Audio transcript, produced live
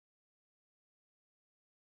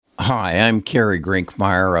Hi, I'm Kerry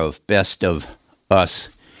Grinkmeyer of Best of Us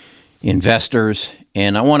Investors,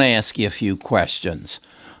 and I want to ask you a few questions.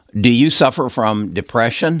 Do you suffer from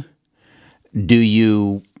depression? Do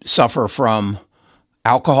you suffer from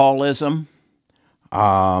alcoholism?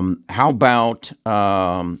 How about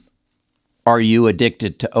are you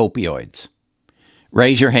addicted to opioids?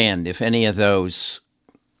 Raise your hand if any of those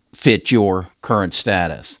fit your current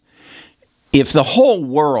status. If the whole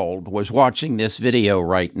world was watching this video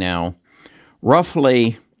right now,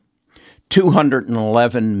 roughly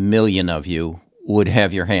 211 million of you would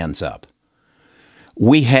have your hands up.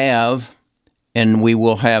 We have, and we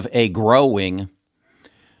will have a growing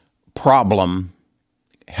problem,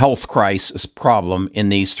 health crisis problem in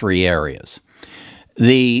these three areas.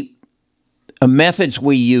 The methods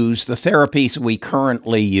we use, the therapies we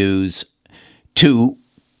currently use to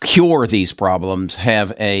cure these problems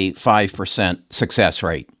have a 5% success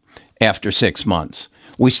rate after 6 months.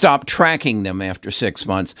 We stopped tracking them after 6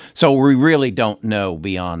 months, so we really don't know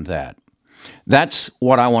beyond that. That's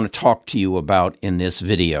what I want to talk to you about in this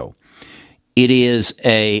video. It is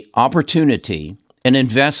an opportunity, an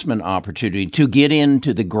investment opportunity to get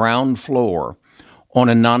into the ground floor on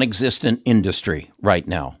a non-existent industry right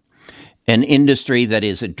now, an industry that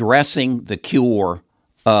is addressing the cure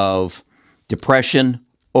of depression,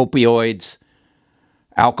 opioids,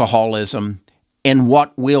 alcoholism, and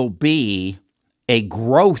what will be a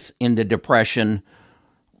growth in the depression,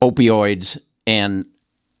 opioids, and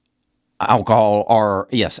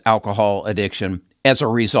alcohol addiction as a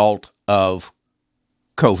result of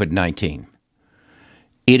COVID-19.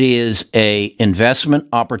 It is an investment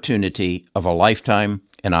opportunity of a lifetime,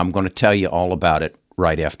 and I'm going to tell you all about it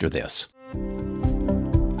right after this.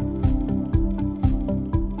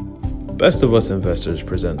 Best of Us Investors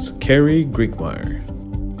presents Kerry Grinkmeyer.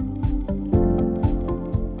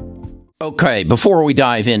 Okay, before we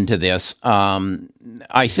dive into this,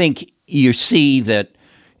 I think you see that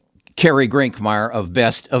Kerry Grinkmeyer of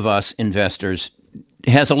Best of Us Investors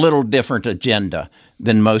has a little different agenda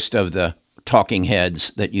than most of the talking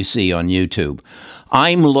heads that you see on YouTube.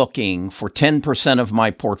 I'm looking for 10% of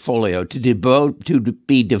my portfolio to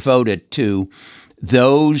be devoted to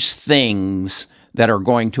those things that are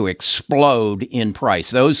going to explode in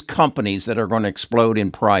price, those companies that are going to explode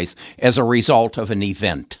in price as a result of an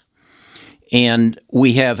event. And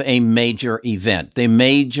we have a major event, the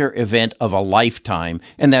major event of a lifetime,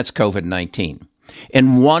 and that's COVID-19.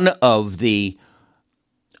 And one of the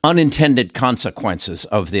unintended consequences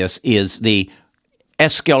of this is the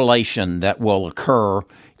escalation that will occur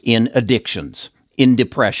in addictions, in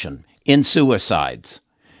depression, in suicides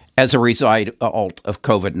as a result of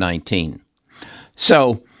COVID-19.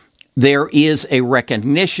 So there is a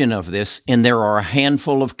recognition of this, and there are a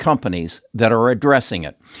handful of companies that are addressing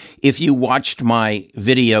it. If you watched my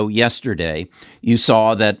video yesterday, you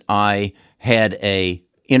saw that I had an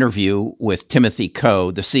interview with Timothy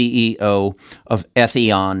Coe, the CEO of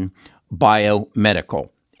Etheon Biomedical,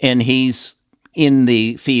 and he's in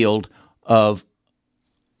the field of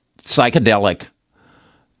psychedelic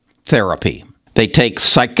therapy. They take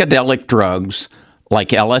psychedelic drugs like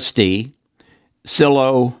LSD,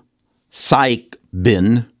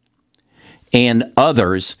 psilocybin, and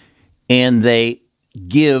others, and they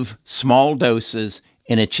give small doses,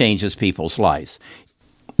 and it changes people's lives.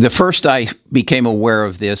 The first I became aware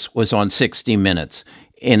of this was on 60 Minutes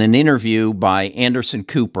in an interview by Anderson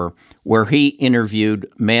Cooper, where he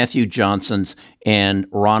interviewed Matthew Johnson's and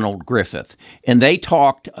Ronald Griffith. And they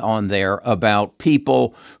talked on there about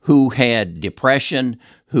people who had depression,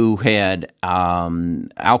 who had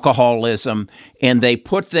alcoholism, and they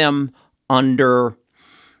put them under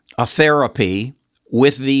a therapy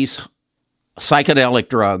with these psychedelic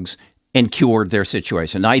drugs and cured their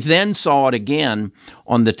situation. I then saw it again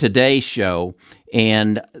on the Today Show,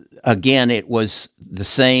 and again, it was the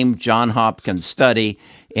same Johns Hopkins study,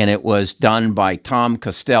 and it was done by Tom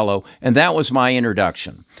Costello, and that was my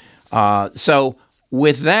introduction. So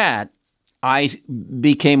with that, I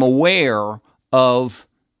became aware of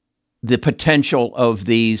the potential of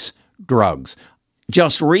these drugs.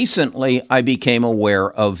 Just recently, I became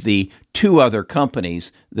aware of the two other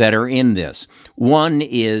companies that are in this. One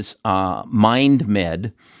is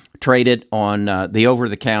MindMed, traded on the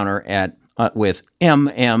over-the-counter at with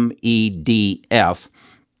MMEDF,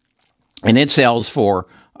 and it sells for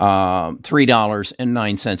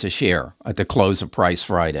 $3.09 a share at the close of price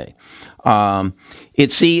Friday.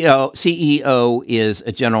 Its CEO is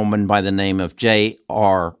a gentleman by the name of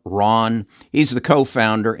J.R. Ron. He's the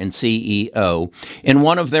co-founder and CEO. And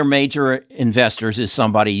one of their major investors is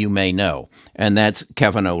somebody you may know, and that's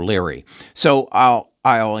Kevin O'Leary. So I'll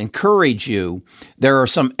I'll encourage you. There are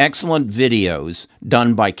some excellent videos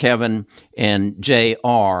done by Kevin and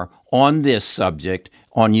JR on this subject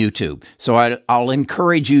on YouTube. So I'll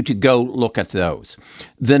encourage you to go look at those.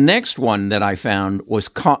 The next one that I found was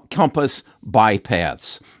Compass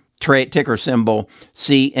Bypaths, ticker symbol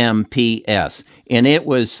CMPS, and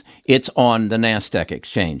it's on the NASDAQ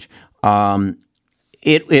exchange.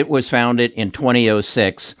 It was founded in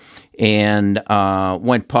 2006 and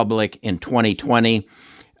went public in 2020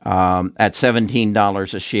 at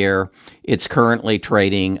 $17 a share. It's currently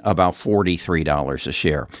trading about $43 a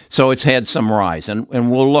share. So it's had some rise, and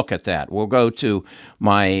we'll look at that. We'll go to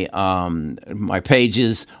my my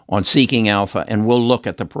pages on Seeking Alpha, and we'll look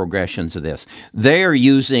at the progressions of this. They are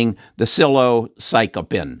using the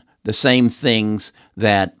psilocybin, the same things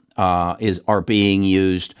that are being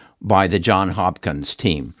used by the Johns Hopkins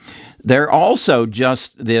team. They're also,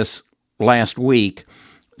 just this last week,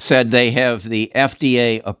 said they have the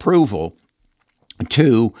FDA approval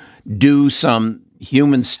to do some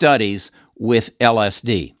human studies with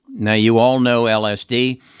LSD. Now, you all know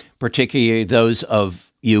LSD, particularly those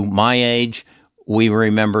of you my age. We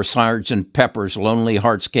remember Sgt. Pepper's Lonely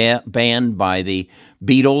Hearts Band by the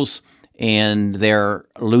Beatles and their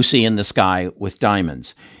Lucy in the Sky with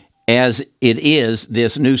Diamonds. As it is,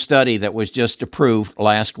 this new study that was just approved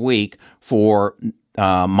last week for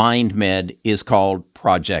MindMed is called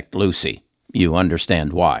Project Lucy. You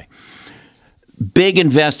understand why. Big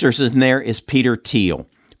investors in there is Peter Thiel.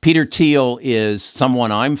 Peter Thiel is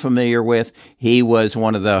someone I'm familiar with. He was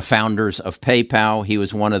one of the founders of PayPal. He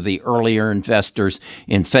was one of the earlier investors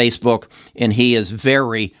in Facebook, and he is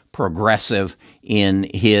very progressive in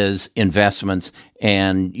his investments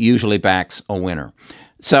and usually backs a winner.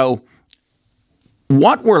 So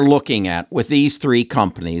what we're looking at with these three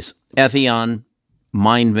companies, Ethion,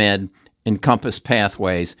 MindMed, and Compass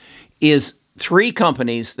Pathways, is three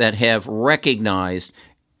companies that have recognized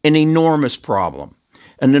an enormous problem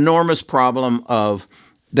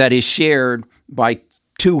that is shared by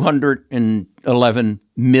 211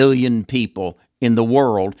 million people in the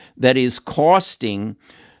world, that is costing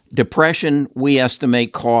depression, we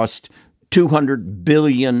estimate, cost $200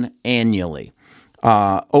 billion annually.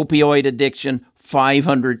 Opioid addiction,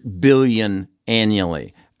 $500 billion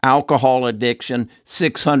annually. Alcohol addiction,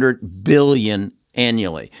 $600 billion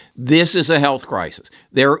annually. This is a health crisis.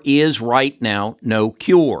 There is right now no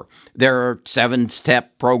cure. There are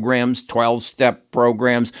 7-step programs, 12-step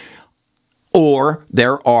programs, or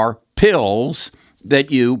there are pills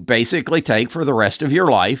that you basically take for the rest of your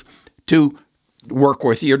life to work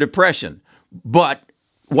with your depression. But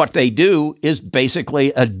what they do is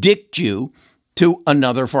basically addict you to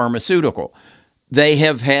another pharmaceutical. They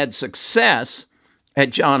have had success at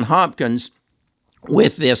Johns Hopkins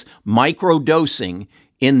with this microdosing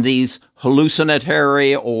in these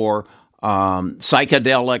hallucinatory or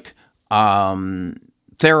psychedelic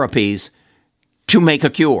therapies to make a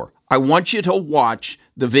cure. I want you to watch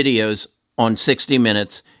the videos on 60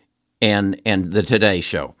 Minutes and the Today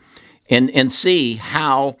Show and see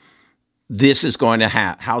how this is going to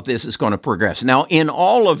how this is going to progress. Now, in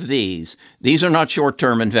all of these are not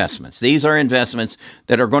short-term investments. These are investments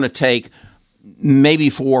that are going to take maybe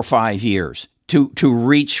 4 or 5 years to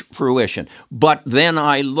reach fruition. But then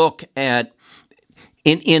I look at,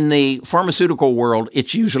 in the pharmaceutical world,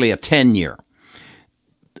 it's usually a 10-year.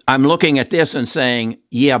 I'm looking at this and saying,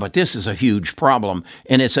 yeah, but this is a huge problem,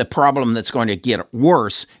 and it's a problem that's going to get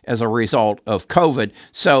worse as a result of COVID.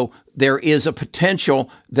 So there is a potential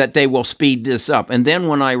that they will speed this up. And then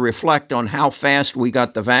when I reflect on how fast we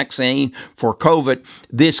got the vaccine for COVID,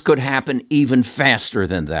 this could happen even faster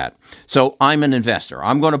than that. So I'm an investor.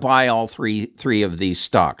 I'm going to buy all three of these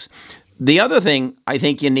stocks. The other thing I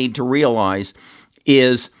think you need to realize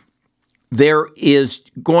is there is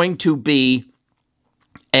going to be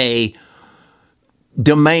a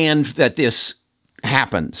demand that this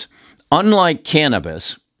happens. Unlike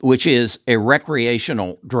cannabis, which is a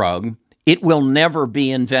recreational drug, it will never be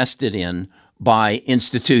invested in by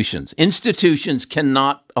institutions. Institutions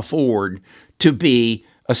cannot afford to be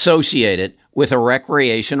associated with a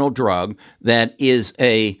recreational drug that is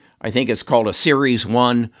I think it's called a Series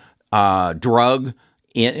 1 drug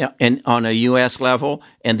on a U.S. level,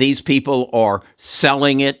 and these people are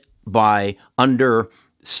selling it under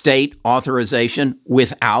state authorization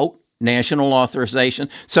without national authorization.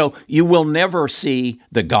 So you will never see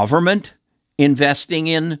the government investing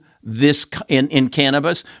in this in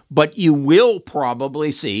cannabis, but you will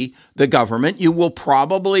probably see the government. You will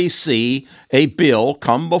probably see a bill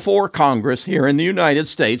come before Congress here in the United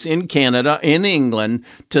States, in Canada, in England,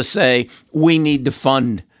 to say we need to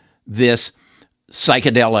fund this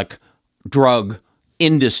psychedelic drug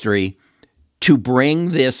industry to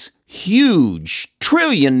bring this huge $1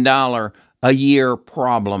 trillion a year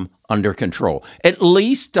problem under control, at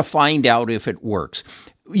least to find out if it works.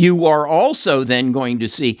 You are also then going to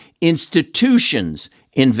see institutions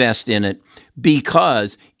invest in it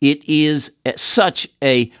because it is such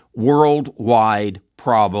a worldwide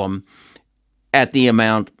problem at the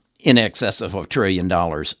amount in excess of $1 trillion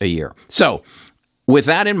a year. So with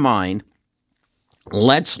that in mind,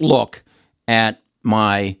 let's look at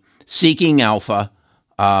my Seeking Alpha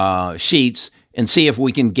sheets and see if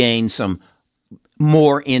we can gain some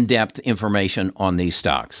more in-depth information on these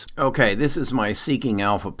stocks. Okay, this is my Seeking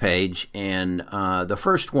Alpha page, and the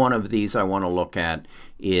first one of these I want to look at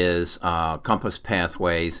is Compass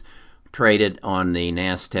Pathways, traded on the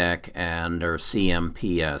NASDAQ under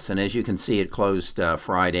CMPS. And as you can see, it closed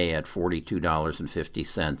Friday at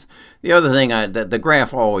 $42.50. The other thing, the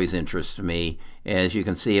graph always interests me. As you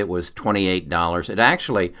can see, it was $28. It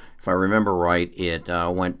actually, if I remember right, it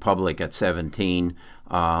went public at $17.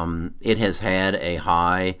 It has had a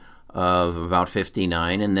high of about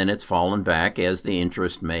 59, and then it's fallen back as the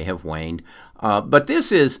interest may have waned. But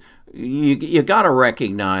this is, you got to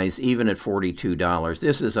recognize, even at $42,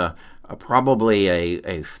 this is probably a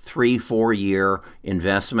 3-4 year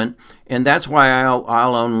investment, and that's why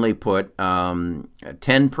I'll only put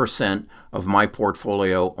 10% of my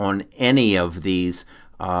portfolio on any of these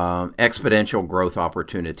exponential growth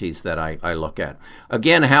opportunities that I look at.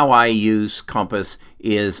 Again, how I use Compass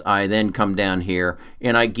is I then come down here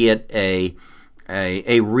and I get a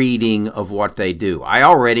reading of what they do. I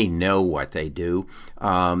already know what they do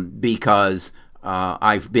because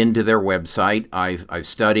I've been to their website. I've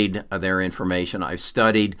studied their information. I've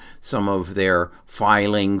studied some of their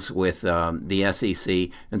filings with the SEC,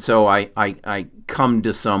 and so I come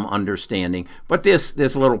to some understanding. But this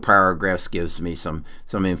little paragraph gives me some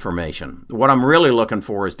information. What I'm really looking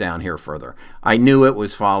for is down here further. I knew it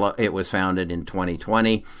was founded in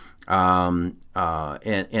 2020. And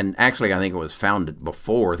actually, I think it was founded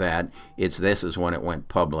before that. This is when it went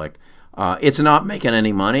public. It's not making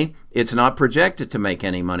any money. It's not projected to make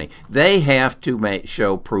any money. They have to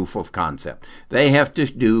show proof of concept. They have to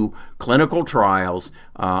do clinical trials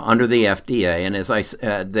under the FDA. And as I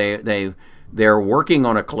said, they're working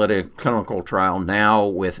on a clinical trial now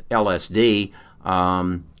with LSD,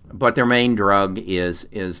 but their main drug is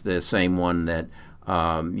the same one that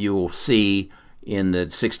you will see in the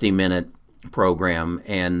 60-minute program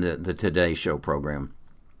and the Today Show program.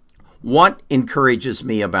 What encourages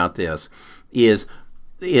me about this is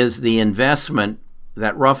the investment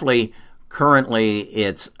that roughly currently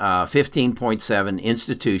it's 15.7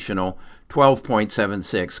 institutional,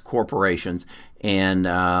 12.76 corporations, and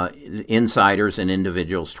insiders and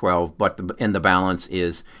individuals 12, and the balance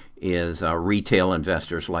is retail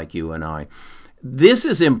investors like you and I. This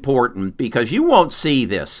is important because you won't see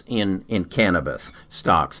this in cannabis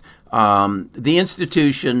stocks. The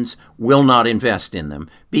institutions will not invest in them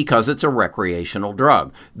because it's a recreational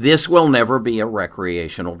drug. This will never be a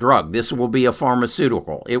recreational drug. This will be a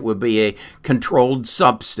pharmaceutical. It will be a controlled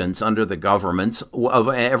substance under the governments of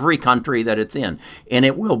every country that it's in. And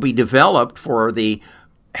it will be developed for the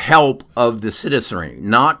help of the citizenry,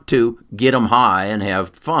 not to get them high and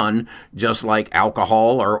have fun, just like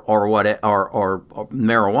alcohol or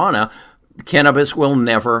marijuana. Cannabis will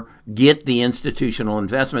never get the institutional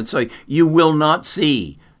investment, so you will not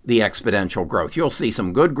see the exponential growth. You'll see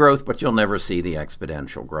some good growth, but you'll never see the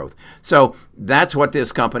exponential growth. So that's what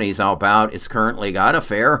this company is all about. It's currently got a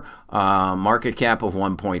fair market cap of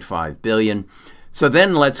 $1.5 billion. So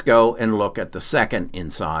then let's go and look at the second in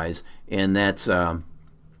size, and that's MindMed.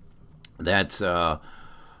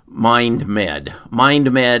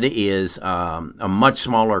 MindMed is a much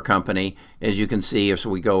smaller company. As you can see, as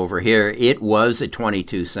we go over here, it was a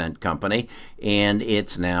 22-cent company, and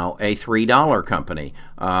it's now a $3 company,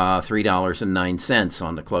 $3.09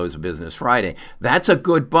 on the close of business Friday. That's a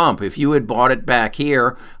good bump. If you had bought it back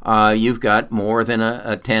here, you've got more than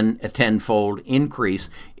a tenfold increase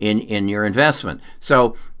in your investment.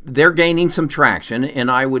 So they're gaining some traction, and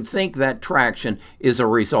I would think that traction is a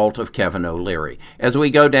result of Kevin O'Leary. As we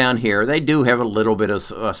go down here, they do have a little bit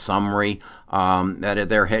of a summary that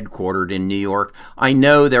they're headquartered in New York. I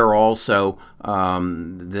know they're also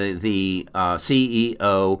the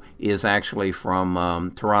CEO is actually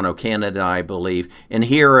from Toronto, Canada, I believe. And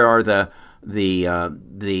here are the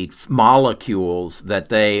molecules that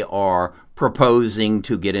they are proposing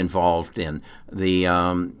to get involved in. The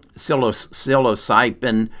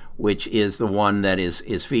psilocybin, which is the one that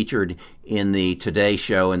is featured in the Today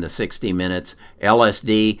Show in the 60 Minutes,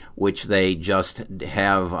 LSD, which they just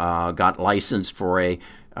have got licensed for a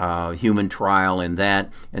human trial in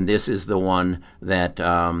that, and this is the one that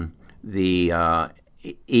the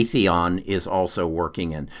Etheon is also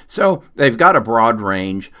working in. So they've got a broad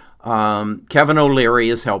range. Kevin O'Leary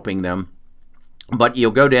is helping them, but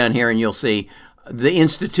you'll go down here and you'll see the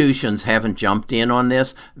institutions haven't jumped in on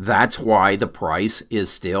this. That's why the price is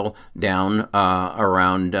still down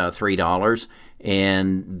around $3.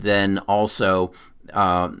 And then also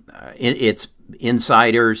it's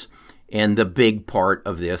insiders, and the big part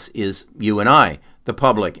of this is you and I, the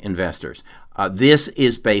public investors. This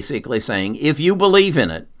is basically saying, if you believe in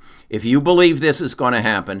it, if you believe this is going to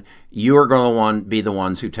happen, you're going to be the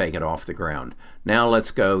ones who take it off the ground. Now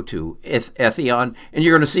let's go to Etheon, and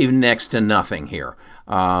you're going to see next to nothing here.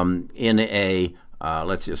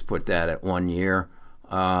 Let's just put that at 1 year.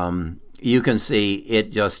 You can see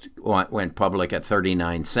it just went public at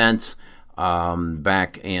 39 cents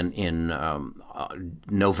back in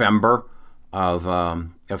November of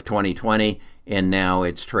 2020, and now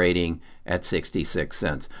it's trading at 66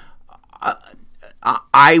 cents.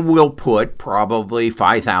 I will put probably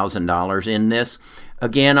 $5,000 in this.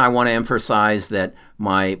 Again, I want to emphasize that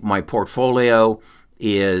my portfolio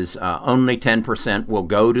is only 10% will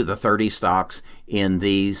go to the 30 stocks in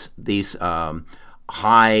these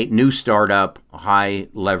high new startup, high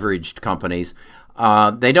leveraged companies.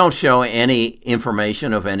 They don't show any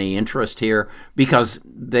information of any interest here because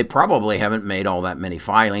they probably haven't made all that many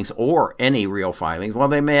filings or any real filings. Well,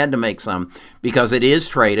 they may have to make some because it is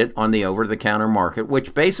traded on the over-the-counter market,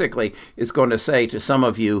 which basically is going to say to some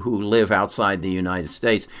of you who live outside the United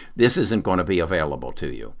States, this isn't going to be available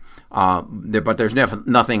to you. But there's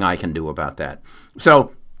nothing I can do about that.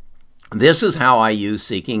 So this is how I use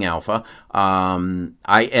Seeking Alpha.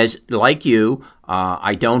 Like you,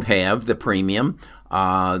 I don't have the premium.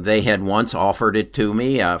 They had once offered it to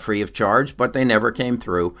me free of charge, but they never came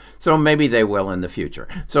through. So maybe they will in the future.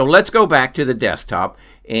 So let's go back to the desktop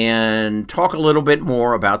and talk a little bit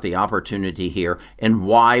more about the opportunity here and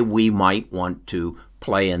why we might want to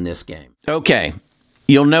play in this game. Okay.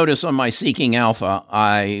 You'll notice on my Seeking Alpha,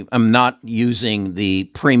 I am not using the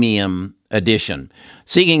premium edition.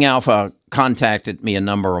 Seeking Alpha contacted me a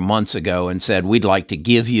number of months ago and said, we'd like to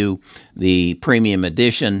give you the premium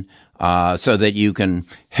edition so that you can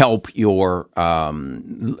help your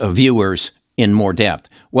viewers in more depth.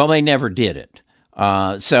 Well, they never did it.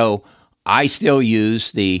 So I still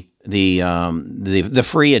use the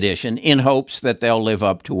free edition in hopes that they'll live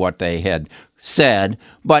up to what they had said.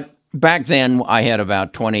 But back then, I had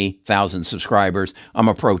about 20,000 subscribers. I'm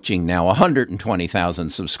approaching now 120,000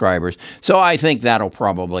 subscribers. So I think that'll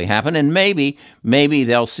probably happen. And maybe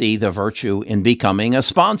they'll see the virtue in becoming a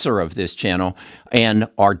sponsor of this channel and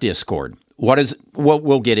our Discord.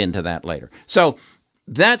 We'll get into that later. So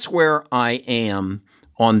that's where I am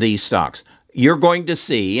on these stocks. You're going to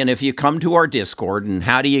see, and if you come to our Discord, and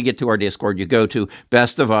how do you get to our Discord? You go to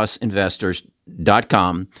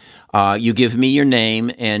bestofusinvestors.com. You give me your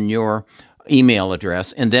name and your email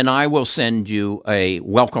address, and then I will send you a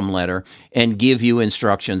welcome letter and give you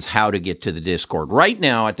instructions how to get to the Discord. Right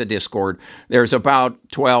now at the Discord, there's about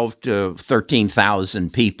 12 to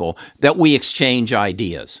 13,000 people that we exchange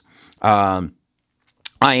ideas. I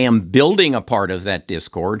am building a part of that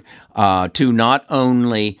Discord to not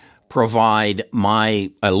only provide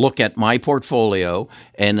a look at my portfolio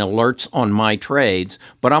and alerts on my trades,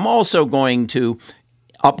 but I'm also going to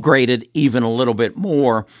upgrade it even a little bit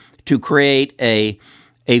more to create a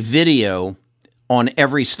video on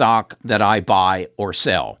every stock that I buy or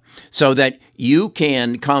sell so that you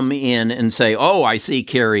can come in and say, oh, I see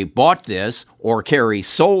Carrie bought this or Carrie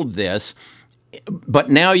sold this. But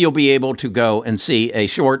now you'll be able to go and see a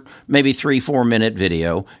short, maybe 3-4 minute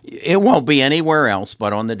video. It won't be anywhere else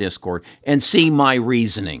but on the Discord, and see my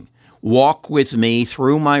reasoning. Walk with me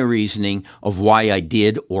through my reasoning of why I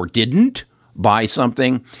did or didn't buy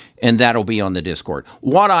something, and that'll be on the Discord.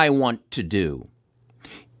 What I want to do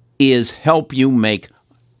is help you make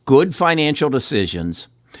good financial decisions.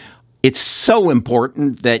 It's so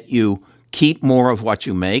important that you keep more of what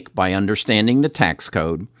you make by understanding the tax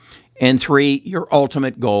code. And 3, your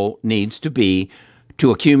ultimate goal needs to be to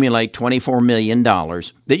accumulate $24 million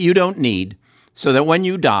that you don't need so that when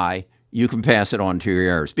you die, you can pass it on to your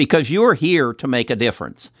heirs. Because you're here to make a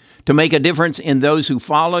difference in those who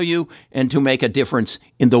follow you and to make a difference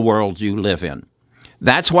in the world you live in.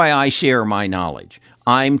 That's why I share my knowledge.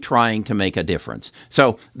 I'm trying to make a difference.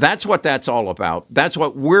 So that's what that's all about. That's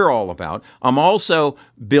what we're all about. I'm also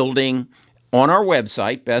building on our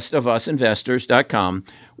website, bestofusinvestors.com,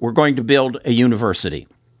 we're going to build a university,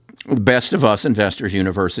 Best of Us Investors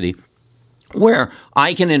University, where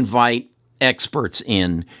I can invite experts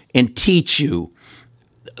in and teach you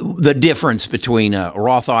the difference between a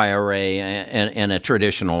Roth IRA and a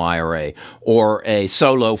traditional IRA, or a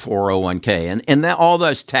solo 401k, and all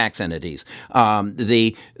those tax entities,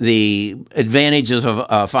 the advantages of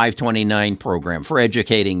a 529 program for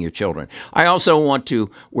educating your children. I also want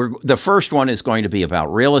to. The first one is going to be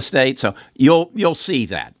about real estate, so you'll see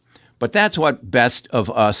that. But that's what Best of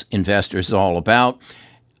Us Investors is all about.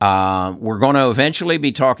 We're going to eventually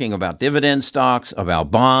be talking about dividend stocks,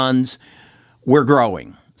 about bonds. We're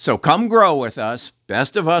growing. So come grow with us,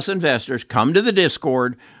 Best of Us Investors. Come to the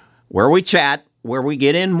Discord where we chat, where we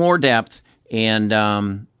get in more depth,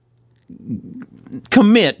 and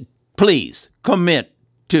please commit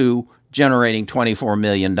to generating $24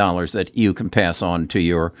 million that you can pass on to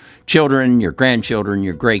your children, your grandchildren,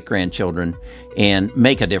 your great-grandchildren, and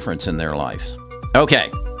make a difference in their lives.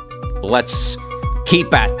 Okay, let's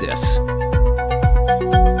keep at this.